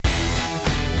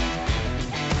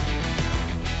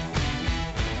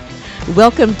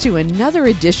Welcome to another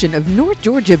edition of North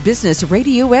Georgia Business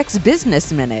RadioX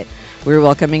Business Minute. We're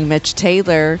welcoming Mitch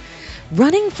Taylor,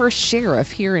 running for sheriff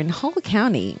here in Hull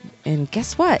County. And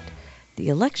guess what? The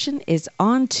election is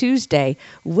on Tuesday.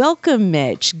 Welcome,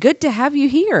 Mitch. Good to have you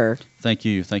here. Thank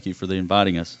you. Thank you for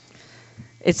inviting us.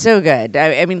 It's so good.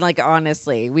 I mean, like,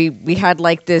 honestly, we had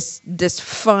like this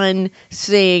fun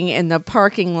thing in the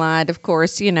parking lot. Of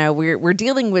course, you know, we're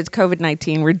dealing with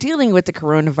COVID-19. We're dealing with the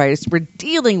coronavirus. We're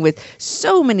dealing with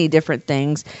so many different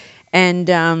things.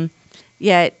 And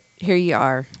yet, here you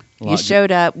are. You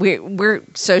showed up. We're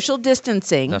social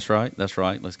distancing. That's right. That's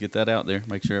right. Let's get that out there.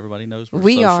 Make sure everybody knows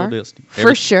we social are, distancing.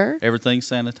 For sure. Everything's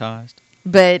sanitized.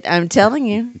 But I'm telling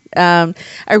you, I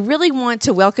really want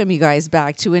to welcome you guys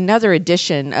back to another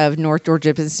edition of North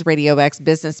Georgia Business RadioX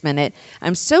Business Minute.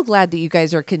 I'm so glad that you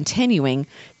guys are continuing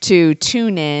to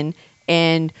tune in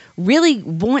and really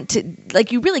want to,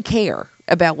 like, you really care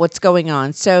about what's going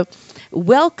on. So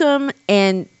welcome,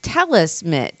 and tell us,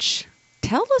 Mitch,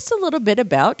 tell us a little bit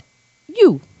about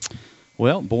you.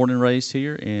 Well, born and raised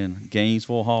here in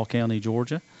Gainesville, Hall County,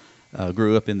 Georgia.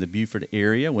 Grew up in the Buford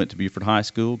area, went to Buford High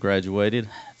School, graduated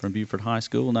from Buford High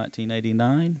School in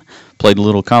 1989, played a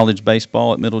little college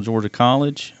baseball at Middle Georgia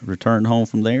College, returned home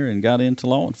from there and got into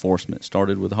law enforcement.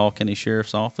 Started with the Hall County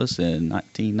Sheriff's Office in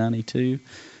 1992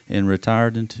 and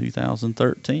retired in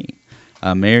 2013.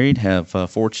 I'm married, have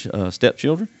four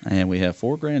stepchildren, and we have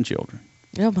 4 grandchildren.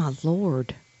 Oh, my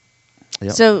Lord.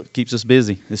 Yep. So keeps us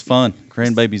busy. It's fun.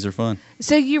 Grandbabies are fun.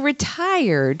 So you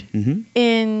retired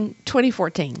in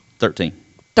 2014. 13.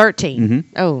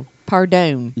 Oh,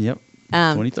 pardon. Yep.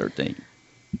 2013.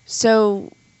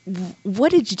 So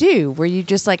what did you do? Were you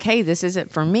just like, hey, this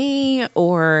isn't for me?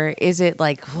 Or is it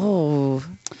like,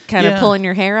 kind of pulling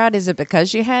your hair out? Is it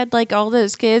because you had like all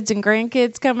those kids and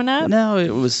grandkids coming up? No, it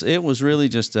was really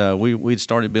just we'd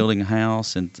started building a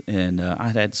house, and I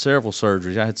had several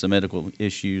surgeries. I had some medical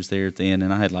issues there at the end,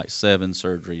 and I had like 7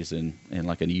 surgeries in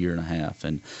like a year and a half,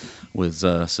 and with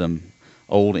some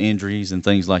old injuries and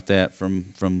things like that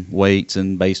from weights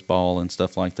and baseball and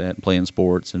stuff like that, and playing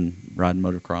sports and riding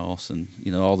motocross and, you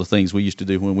know, all the things we used to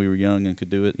do when we were young and could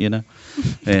do it, you know.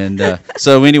 And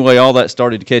so anyway, all that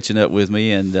started catching up with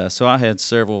me, and so I had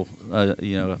several,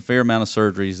 a fair amount of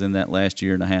surgeries in that last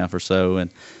year and a half or so,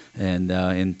 and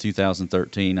in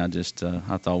 2013,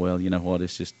 I thought, well, you know what,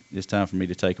 it's time for me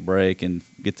to take a break and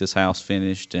get this house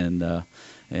finished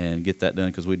and get that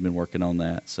done, because we'd been working on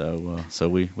that. So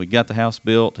we got the house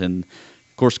built, and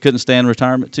of course couldn't stand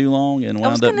retirement too long, and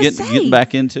wound up getting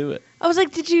back into it. I was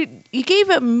like, you gave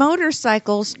up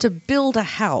motorcycles to build a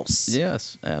house?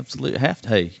 Yes, absolutely.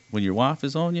 Hey, when your wife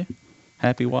is on you,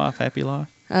 happy wife, happy life.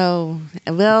 Oh,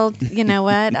 well, you know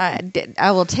what?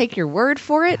 I will take your word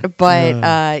for it.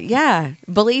 But, yeah,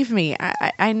 believe me,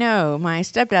 I know. My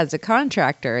stepdad's a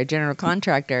contractor, a general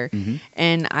contractor,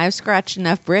 and I've scratched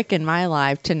enough brick in my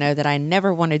life to know that I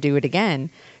never want to do it again.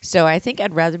 So I think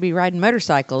I'd rather be riding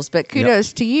motorcycles, but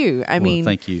kudos to you. I mean,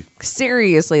 thank you.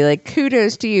 Seriously, like,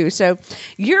 kudos to you. So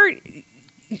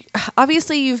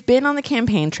obviously you've been on the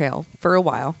campaign trail for a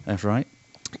while. That's right.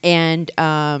 And,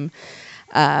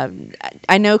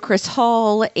 I know Chris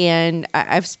Hall, and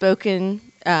I've spoken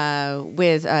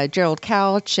with Gerald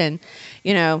Couch, and,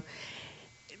 you know,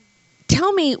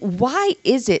 tell me, why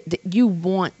is it that you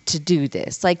want to do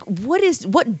this? Like,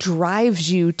 what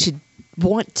drives you to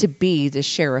want to be the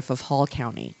sheriff of Hall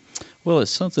County? Well,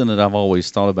 it's something that I've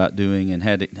always thought about doing, and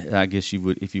had it, I guess you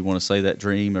would, if you want to say, that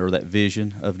dream or that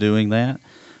vision of doing that.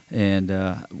 And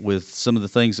with some of the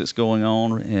things that's going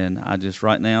on, and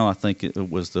right now, I think it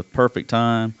was the perfect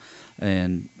time.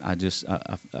 And I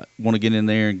want to get in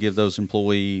there and give those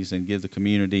employees and give the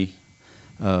community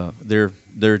their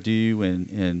due,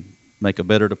 and make a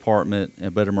better department,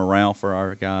 a better morale for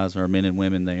our guys, our men and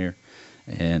women there,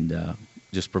 and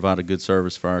just provide a good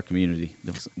service for our community,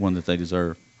 the one that they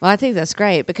deserve. Well, I think that's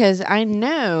great, because I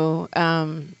know,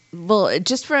 and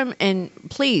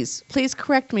please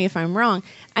correct me if I'm wrong.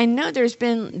 I know there's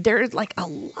like a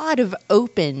lot of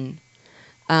there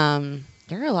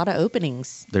are a lot of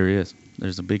openings. There is.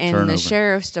 There's a big turnover. In the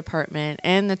sheriff's department,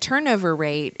 and the turnover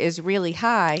rate is really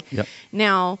high. Yep.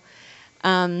 Now,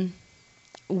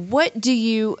 what do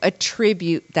you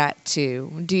attribute that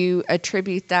to? Do you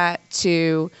attribute that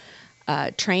to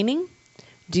training?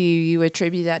 Do you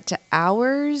attribute that to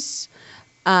hours?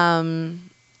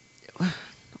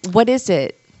 What is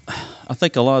it? I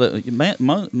think a lot of,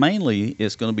 mainly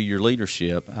it's going to be your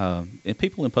leadership. And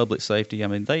people in public safety, I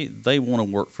mean, they want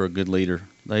to work for a good leader.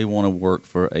 They want to work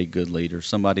for a good leader,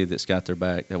 somebody that's got their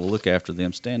back, that will look after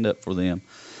them, stand up for them.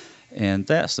 And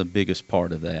that's the biggest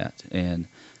part of that. And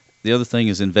the other thing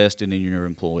is investing in your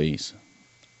employees.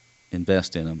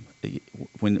 invest in them.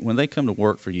 When they come to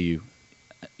work for you,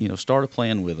 start a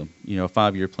plan with them. A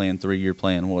 5-year plan, 3-year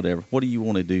plan, whatever. What do you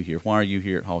want to do here? Why are you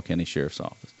here at Hall County Sheriff's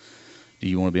Office? Do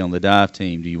you want to be on the dive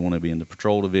team? Do you want to be in the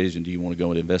patrol division? Do you want to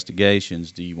go into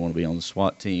investigations? Do you want to be on the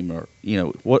SWAT team? Or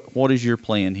what is your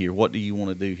plan here? What do you want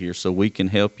to do here so we can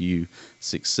help you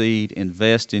succeed,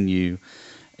 invest in you,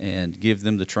 and give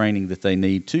them the training that they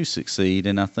need to succeed?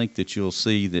 And I think that you'll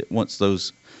see that once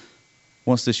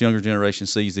this younger generation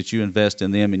sees that you invest in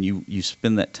them and you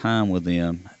spend that time with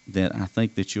them, then I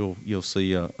think that you'll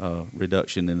see a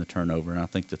reduction in the turnover, and I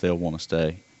think that they'll want to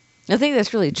stay. I think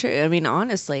that's really true. I mean,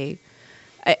 honestly,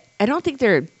 I don't think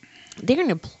they're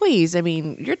employees. I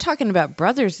mean, you're talking about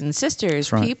brothers and sisters,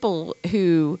 That's right. People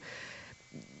who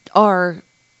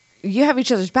you have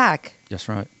each other's back. That's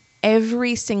right.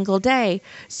 Every single day.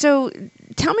 So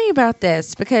tell me about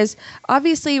this, because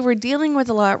obviously we're dealing with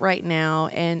a lot right now,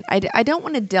 and I don't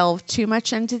want to delve too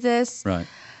much into this. Right.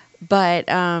 But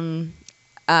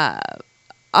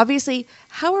obviously,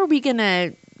 how are we going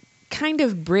to kind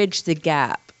of bridge the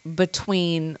gap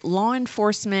between law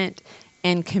enforcement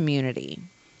and community?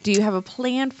 Do you have a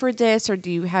plan for this, or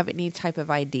do you have any type of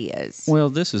ideas? Well,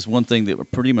 this is one thing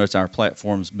that pretty much our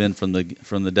platform's been from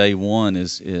the day one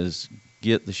is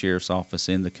get the sheriff's office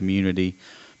in the community,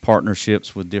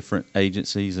 partnerships with different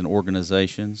agencies and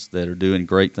organizations that are doing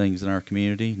great things in our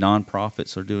community.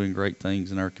 Nonprofits are doing great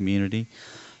things in our community.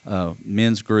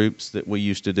 Men's groups that we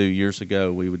used to do years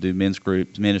ago, we would do men's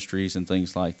groups, ministries, and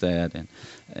things like that,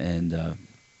 and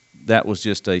that was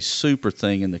just a super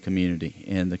thing in the community,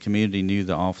 and the community knew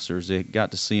the officers. They got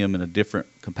to see them in a different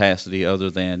capacity other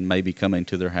than maybe coming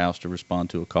to their house to respond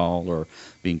to a call or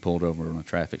being pulled over on a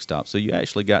traffic stop. So you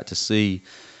actually got to see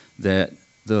that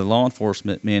the law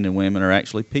enforcement men and women are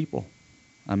actually people.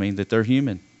 I mean, that they're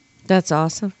human. That's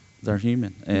awesome. They're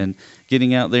human. And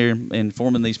getting out there and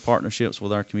forming these partnerships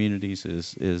with our communities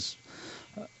is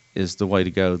the way to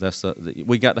go.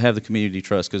 We got to have the community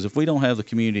trust, because if we don't have the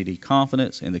community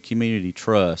confidence and the community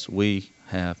trust, we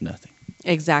have nothing.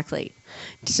 Exactly.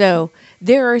 So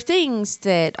there are things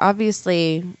that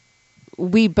obviously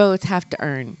we both have to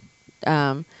earn.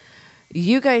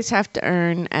 You guys have to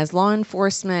earn as law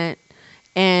enforcement,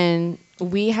 and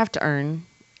we have to earn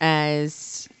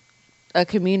as a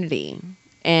community.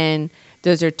 And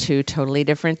those are two totally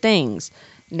different things.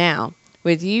 Now,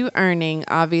 with you earning,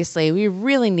 obviously, we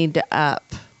really need to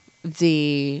up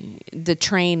the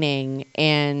training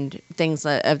and things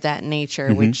of that nature,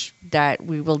 Mm-hmm. which that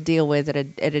we will deal with at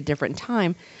a different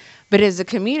time. But as a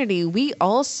community, we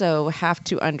also have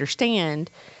to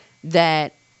understand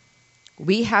that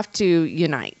we have to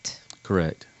unite.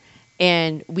 Correct.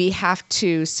 And we have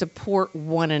to support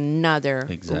one another.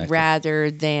 Exactly.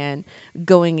 Rather than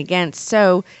going against.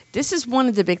 So this is one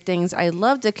of the big things. I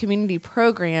love the community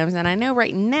programs. And I know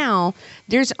right now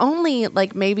there's only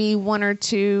like maybe 1 or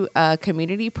 2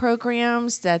 community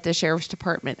programs that the Sheriff's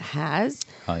Department has.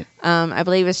 Right. I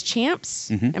believe it's Champs.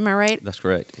 Mm-hmm. Am I right? That's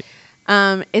correct.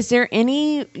 Is there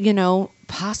any,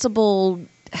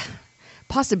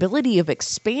 possibility of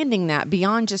expanding that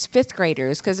beyond just 5th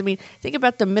graders? Because, I mean, think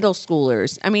about the middle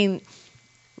schoolers. I mean,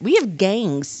 we have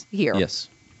gangs here. Yes.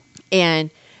 And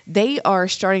they are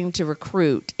starting to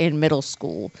recruit in middle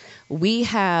school. We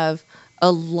have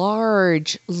a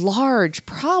large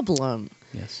problem.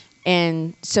 Yes.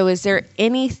 And so is there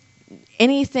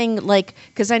anything like,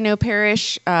 because I know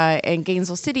Parrish and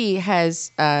Gainesville City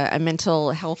has a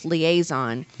mental health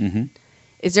liaison. Mm-hmm.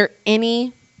 Is there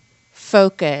any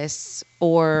focus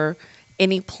or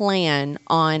any plan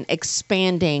on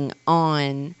expanding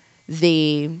on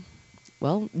the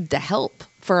help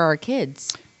for our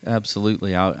kids?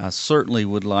 Absolutely. I certainly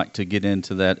would like to get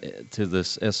into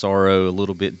this SRO a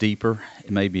little bit deeper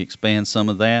and maybe expand some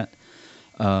of that.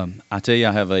 I tell you,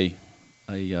 I have a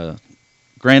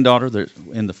granddaughter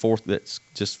that's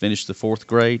just finished the 4th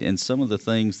grade, and some of the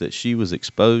things that she was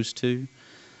exposed to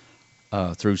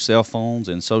through cell phones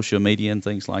and social media and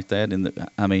things like that.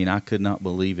 And I could not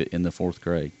believe it in the 4th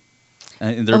grade.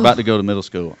 And they're about to go to middle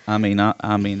school.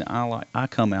 I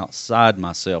come outside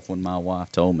myself when my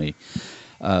wife told me.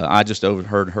 I just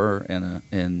overheard her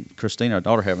and Christina, our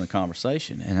daughter, having a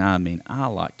conversation, and I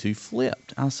like to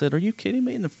flipped. I said, "Are you kidding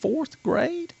me? In the 4th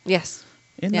grade? Yes.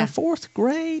 In the 4th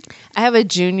grade?" I have a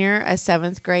junior, a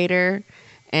 7th grader,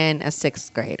 and a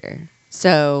 6th grader.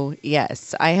 So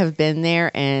yes, I have been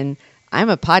there, and I'm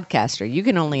a podcaster. You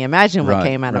can only imagine what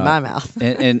came out of my mouth.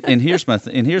 and here's my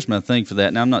thing for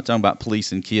that. Now, I'm not talking about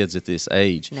policing kids at this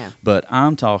age, no, but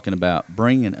I'm talking about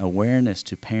bringing awareness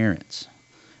to parents.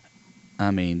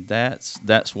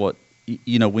 That's what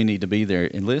we need to be there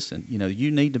and listen.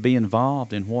 You need to be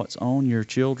involved in what's on your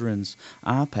children's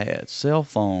iPads, cell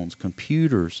phones,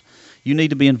 computers. You need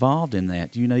to be involved in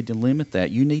that. You need to limit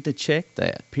that. You need to check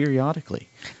that periodically.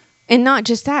 And not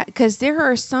just that, because there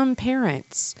are some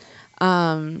parents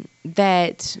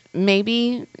that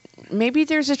maybe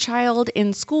there's a child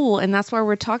in school, and that's why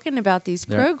we're talking about these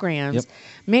programs. Yep.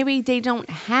 Maybe they don't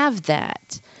have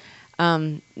that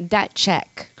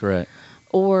check. Correct.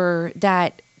 Or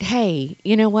that, hey,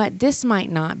 you know what, this might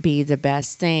not be the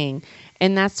best thing.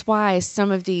 And that's why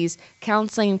some of these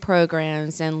counseling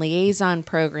programs and liaison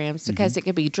programs, because it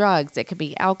could be drugs, it could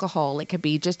be alcohol, it could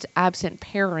be just absent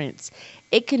parents,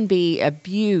 it can be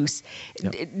abuse.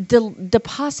 Yep. The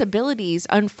possibilities,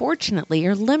 unfortunately,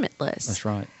 are limitless. That's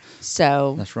right.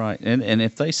 So that's right. And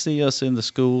if they see us in the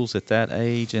schools at that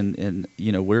age, and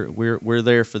we're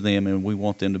there for them, and we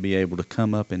want them to be able to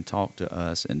come up and talk to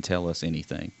us and tell us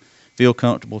anything. Feel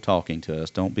comfortable talking to us.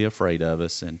 Don't be afraid of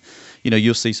us. And,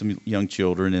 you'll see some young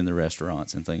children in the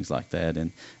restaurants and things like that,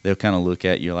 and they'll kind of look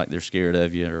at you like they're scared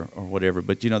of you or whatever.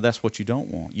 But, that's what you don't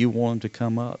want. You want them to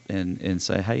come up and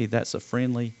say, hey, that's a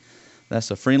friendly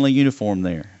uniform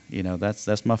there.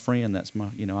 That's my friend. That's my,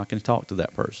 I can talk to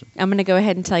that person. I'm going to go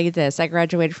ahead and tell you this. I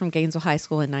graduated from Gainesville High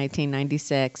School in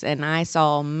 1996, and I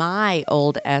saw my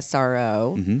old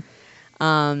SRO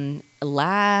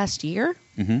last year.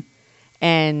 Mm-hmm.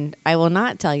 And I will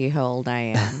not tell you how old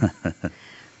I am,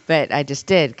 but I just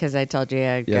did because I told you,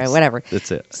 whatever. That's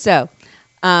it. So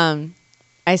I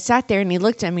sat there and he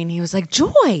looked at me and he was like,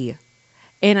 Joy.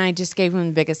 And I just gave him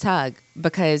the biggest hug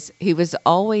because he was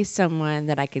always someone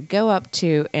that I could go up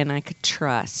to and I could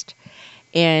trust.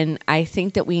 And I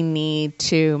think that we need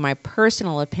to, my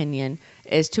personal opinion,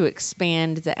 is to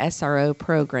expand the SRO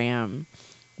program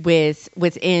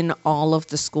within all of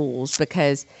the schools,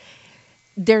 because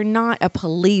they're not a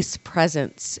police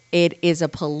presence. It is a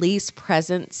police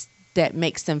presence that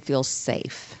makes them feel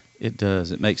safe. It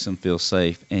does. It makes them feel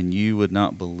safe. And you would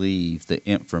not believe the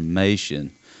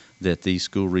information that these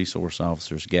school resource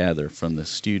officers gather from the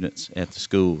students at the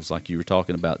schools, like you were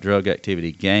talking about, drug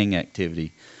activity, gang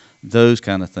activity, those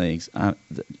kind of things. A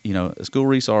school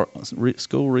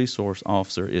resource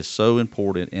officer is so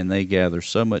important, and they gather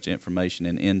so much information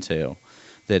and intel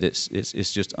that it's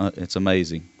just it's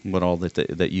amazing what all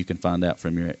that you can find out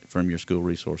from your school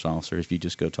resource officer if you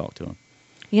just go talk to them.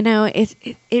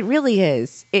 It really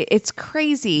is. It's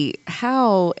crazy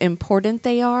how important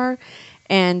they are,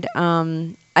 and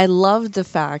I love the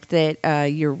fact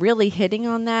that you're really hitting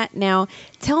on that. Now,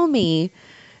 tell me,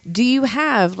 do you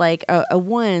have like a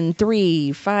 1,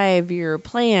 3, 5 year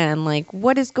plan? Like,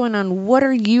 what is going on? What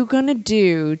are you going to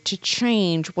do to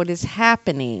change what is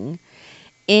happening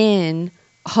in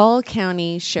Hall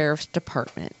County Sheriff's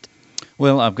Department?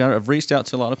 Well, I've reached out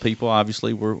to a lot of people.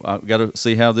 Obviously, I've got to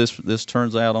see how this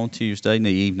turns out on Tuesday in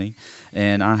the evening,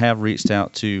 and I have reached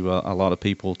out to a lot of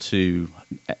people to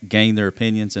gain their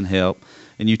opinions and help.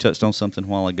 And you touched on something a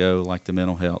while ago, like the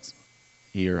mental health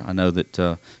here. I know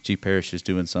that G. Parrish is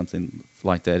doing something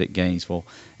like that at Gainesville,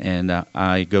 and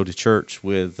I go to church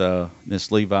with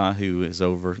Miss Levi, who is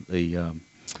over the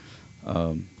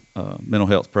mental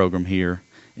health program here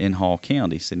in Hall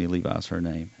County. Cindy Levi is her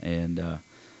name, and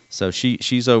so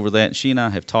she's over that. And she and I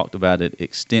have talked about it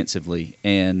extensively,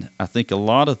 and I think a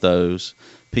lot of those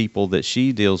people that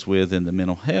she deals with in the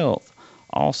mental health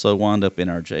also wind up in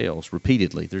our jails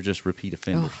repeatedly. They're just repeat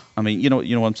offenders. Oh. I mean, you know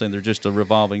what I'm saying? They're just a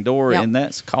revolving door, yep. And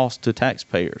that's cost to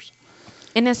taxpayers.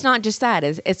 And it's not just that.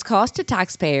 It's cost to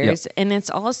taxpayers, yep. And it's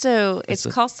also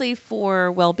costly for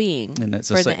well-being and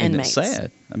for the inmates. And it's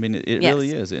sad. I mean, it yes.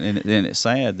 really is. And it's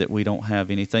sad that we don't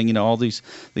have anything. All these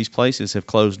places have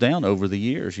closed down over the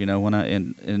years. When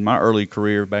in my early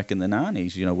career back in the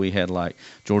 90s, we had like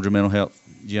Georgia Mental Health,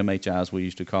 GMHIs we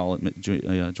used to call it,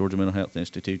 Georgia Mental Health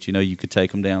Institute. You could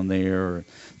take them down there or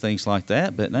things like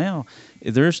that. But now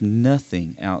there's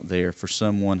nothing out there for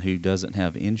someone who doesn't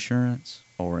have insurance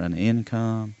or an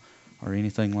income or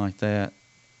anything like that.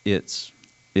 It's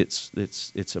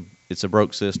a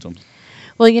broke system.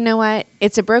 Well, you know what?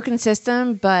 It's a broken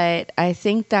system, but I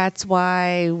think that's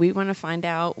why we want to find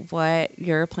out what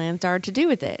your plans are to do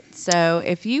with it. So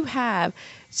if you have,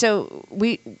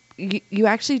 you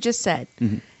actually just said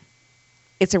mm-hmm.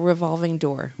 It's a revolving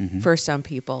door mm-hmm. for some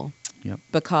people, yep.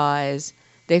 Because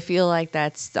they feel like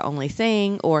that's the only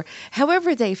thing, or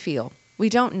however they feel. We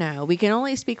don't know. We can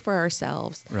only speak for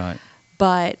ourselves. Right.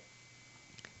 But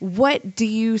what do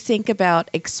you think about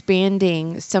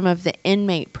expanding some of the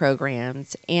inmate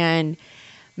programs and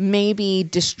maybe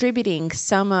distributing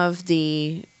some of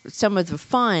the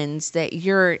funds that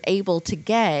you're able to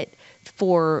get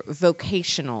for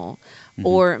vocational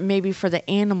or maybe for the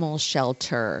animal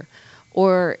shelter,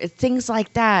 or things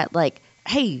like that. Like,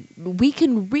 hey, we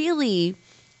can really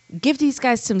give these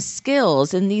guys some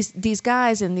skills, and these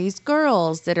guys and these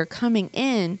girls that are coming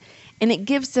in, and it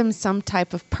gives them some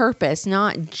type of purpose,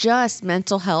 not just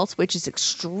mental health, which is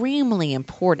extremely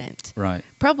important. Right.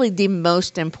 Probably the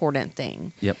most important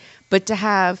thing. Yep. But to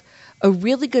have a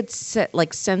really good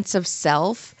sense of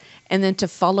self, and then to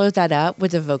follow that up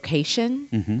with a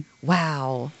vocation,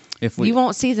 wow. You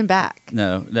won't see them back.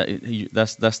 No,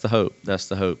 that's the hope. That's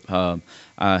the hope.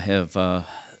 I have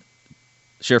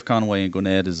Sheriff Conway in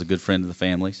Gwinnett is a good friend of the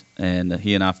family's, and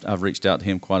he and I've reached out to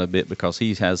him quite a bit because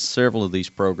he has several of these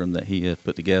programs that he has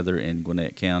put together in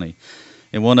Gwinnett County.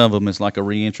 And one of them is like a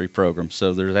reentry program.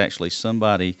 So there's actually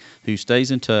somebody who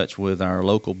stays in touch with our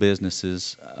local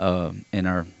businesses and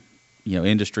our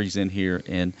industries in here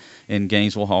in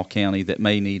Gainesville, Hall County that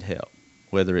may need help,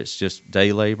 whether it's just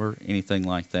day labor, anything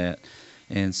like that.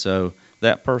 And so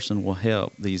that person will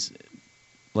help these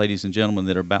ladies and gentlemen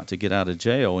that are about to get out of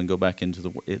jail and go back into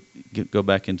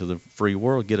the free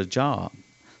world, get a job,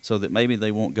 so that maybe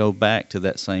they won't go back to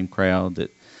that same crowd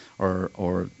that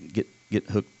or get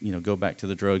hooked, go back to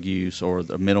the drug use or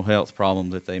the mental health problem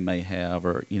that they may have,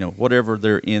 or whatever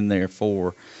they're in there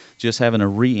for. Just having a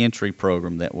reentry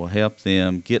program that will help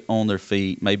them get on their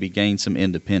feet, maybe gain some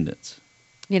independence.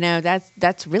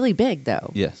 That's really big,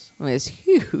 though. Yes. It's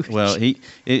huge. Well,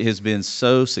 it has been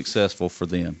so successful for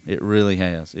them. It really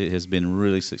has. It has been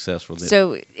really successful.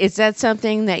 So is that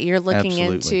something that you're looking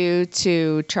Absolutely. into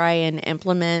to try and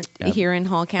implement here in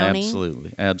Hall County?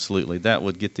 Absolutely. Absolutely. That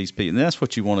would get these people, and that's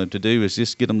what you want them to do, is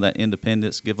just get them that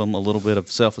independence, give them a little bit of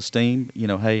self-esteem.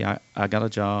 Hey, I got a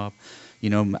job.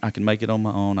 I can make it on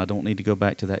my own. I don't need to go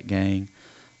back to that gang.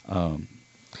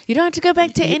 You don't have to go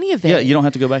back to any of it. Yeah, you don't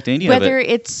have to go back to any of it. Whether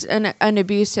it's an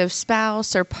abusive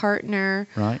spouse or partner,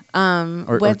 right?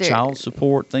 Or child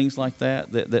support, things like that.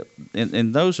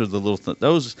 And those are the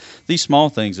little these small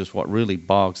things is what really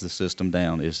bogs the system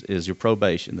down. Is your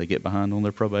probation? They get behind on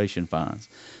their probation fines,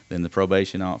 then the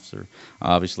probation officer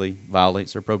obviously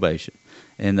violates their probation,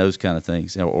 and those kind of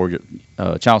things, or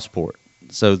your child support.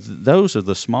 So those are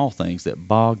the small things that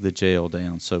bog the jail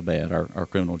down so bad, our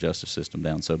criminal justice system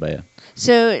down so bad.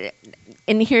 So,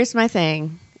 and here's my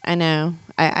thing. I know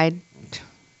I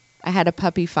had a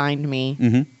puppy find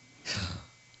me.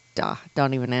 Duh,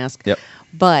 don't even ask. Yep.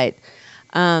 But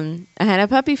I had a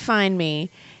puppy find me,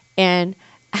 and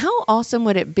how awesome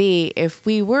would it be if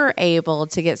we were able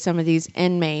to get some of these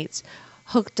inmates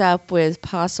hooked up with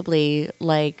possibly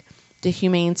like the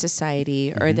Humane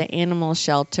Society or the animal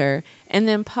shelter, and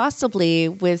then possibly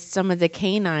with some of the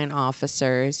canine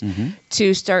officers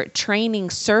to start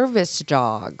training service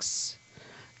dogs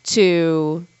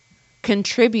to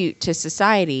contribute to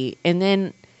society. And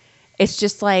then it's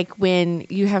just like when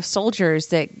you have soldiers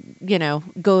that,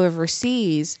 go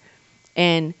overseas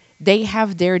and they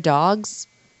have their dogs,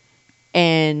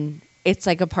 and it's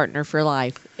like a partner for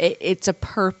life. It's a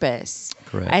purpose.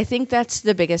 Correct. I think that's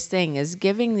the biggest thing, is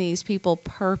giving these people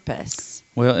purpose.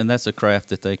 Well, and that's a craft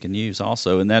that they can use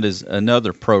also, and that is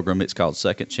another program. It's called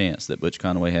Second Chance that Butch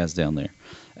Conway has down there.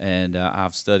 And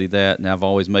I've studied that, and I've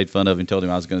always made fun of him, told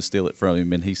him I was going to steal it from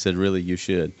him, and he said, really, you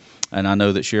should. And I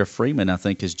know that Sheriff Freeman, I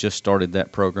think, has just started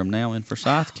that program now in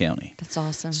Forsyth County. That's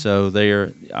awesome. So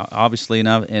they're obviously, and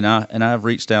I've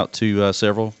reached out to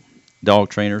several dog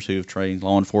trainers who have trained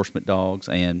law enforcement dogs,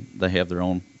 and they have their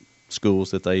own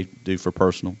schools that they do for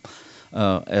personal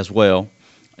as well.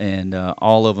 And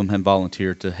all of them have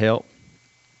volunteered to help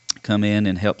come in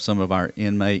and help some of our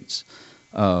inmates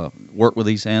work with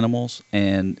these animals.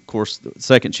 And, of course, the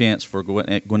Second Chance for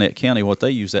Gwinnett County, what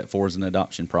they use that for is an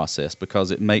adoption process,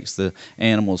 because it makes the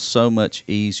animals so much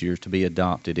easier to be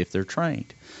adopted if they're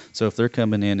trained. So if they're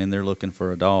coming in and they're looking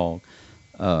for a dog,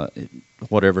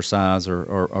 whatever size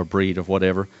or breed or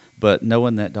whatever, but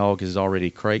knowing that dog is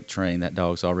already crate trained, that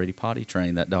dog's already potty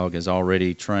trained, that dog is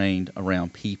already trained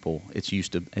around people. It's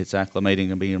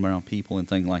acclimating and being around people and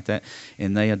things like that,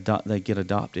 and they get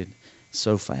adopted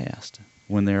so fast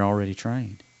when they're already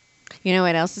trained. You know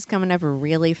what else is coming up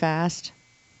really fast?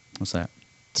 What's that?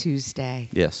 Tuesday.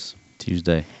 Yes,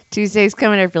 Tuesday. Tuesday's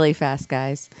coming up really fast,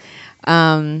 guys.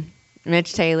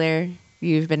 Mitch Taylor,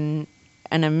 you've been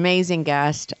an amazing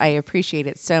guest. I appreciate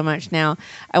it so much. Now,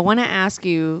 I want to ask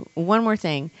you one more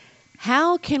thing.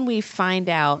 How can we find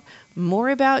out more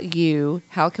about you?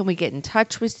 How can we get in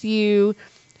touch with you?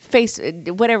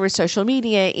 Whatever, social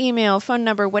media, email, phone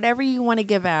number, whatever you want to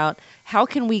give out. How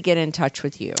can we get in touch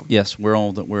with you? Yes, we're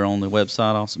on the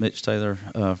website, also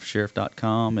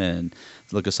MitchTaylorSheriff.com, and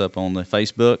look us up on the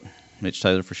Facebook. Mitch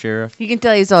Taylor for Sheriff. You can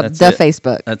tell he's on That's the it.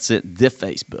 Facebook. That's it. The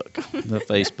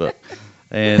Facebook.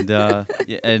 And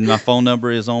and my phone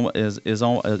number is on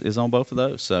both of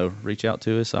those. So reach out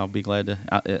to us. I'll be glad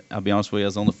to. I'll be honest with you. I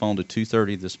was on the phone to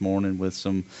 2:30 this morning with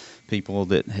some people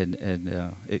that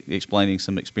had explaining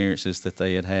some experiences that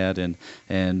they had, and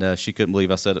she couldn't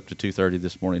believe I sat up to 2:30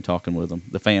 this morning talking with them,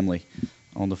 the family,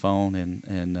 on the phone,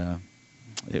 and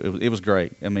it was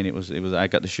great. I mean, it was. I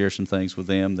got to share some things with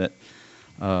them that.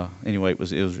 Anyway, it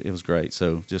was great.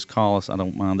 So just call us. I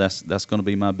don't mind. That's going to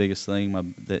be my biggest thing.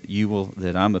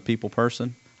 That I'm a people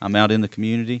person. I'm out in the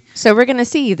community. So we're going to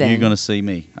see you then. You're going to see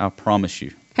me. I promise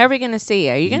you. How are we going to see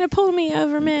you? Are you going to pull me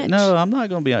over, Mitch? No, I'm not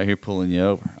going to be out here pulling you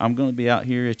over. I'm going to be out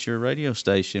here at your radio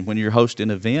station when you're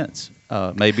hosting events.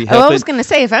 Maybe helping. Oh, I was going to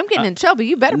say, if I'm getting in trouble,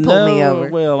 you better pull me over.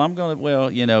 Well, I'm going to. Well,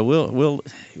 you know,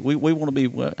 we want to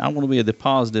be. I want to be the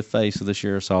positive face of the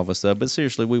sheriff's office, though. But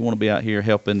seriously, we want to be out here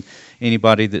helping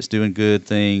anybody that's doing good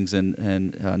things and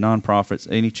nonprofits,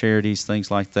 any charities,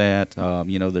 things like that.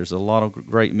 You know, there's a lot of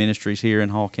great ministries here in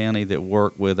Hall County that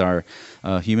work with our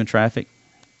human traffic.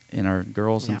 And our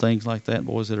girls and things like that,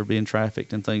 boys that are being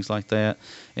trafficked and things like that,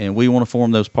 and we want to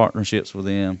form those partnerships with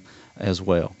them as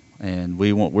well. And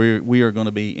we are going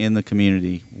to be in the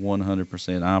community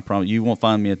 100%. I promise. You won't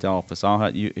find me at the office.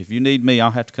 If you need me,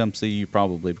 I'll have to come see you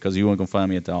probably because you weren't going to find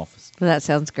me at the office. Well, that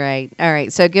sounds great. All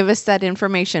right, so give us that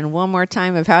information one more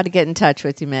time of how to get in touch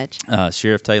with you, Mitch.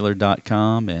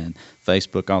 SheriffTaylor.com and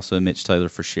Facebook also Mitch Taylor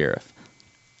for Sheriff.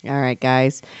 All right,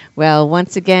 guys. Well,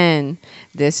 once again,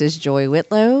 this is Joy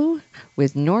Whitlow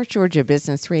with North Georgia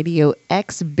Business Radio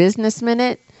X Business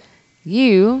Minute.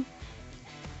 You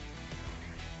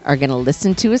are going to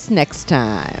listen to us next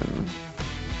time.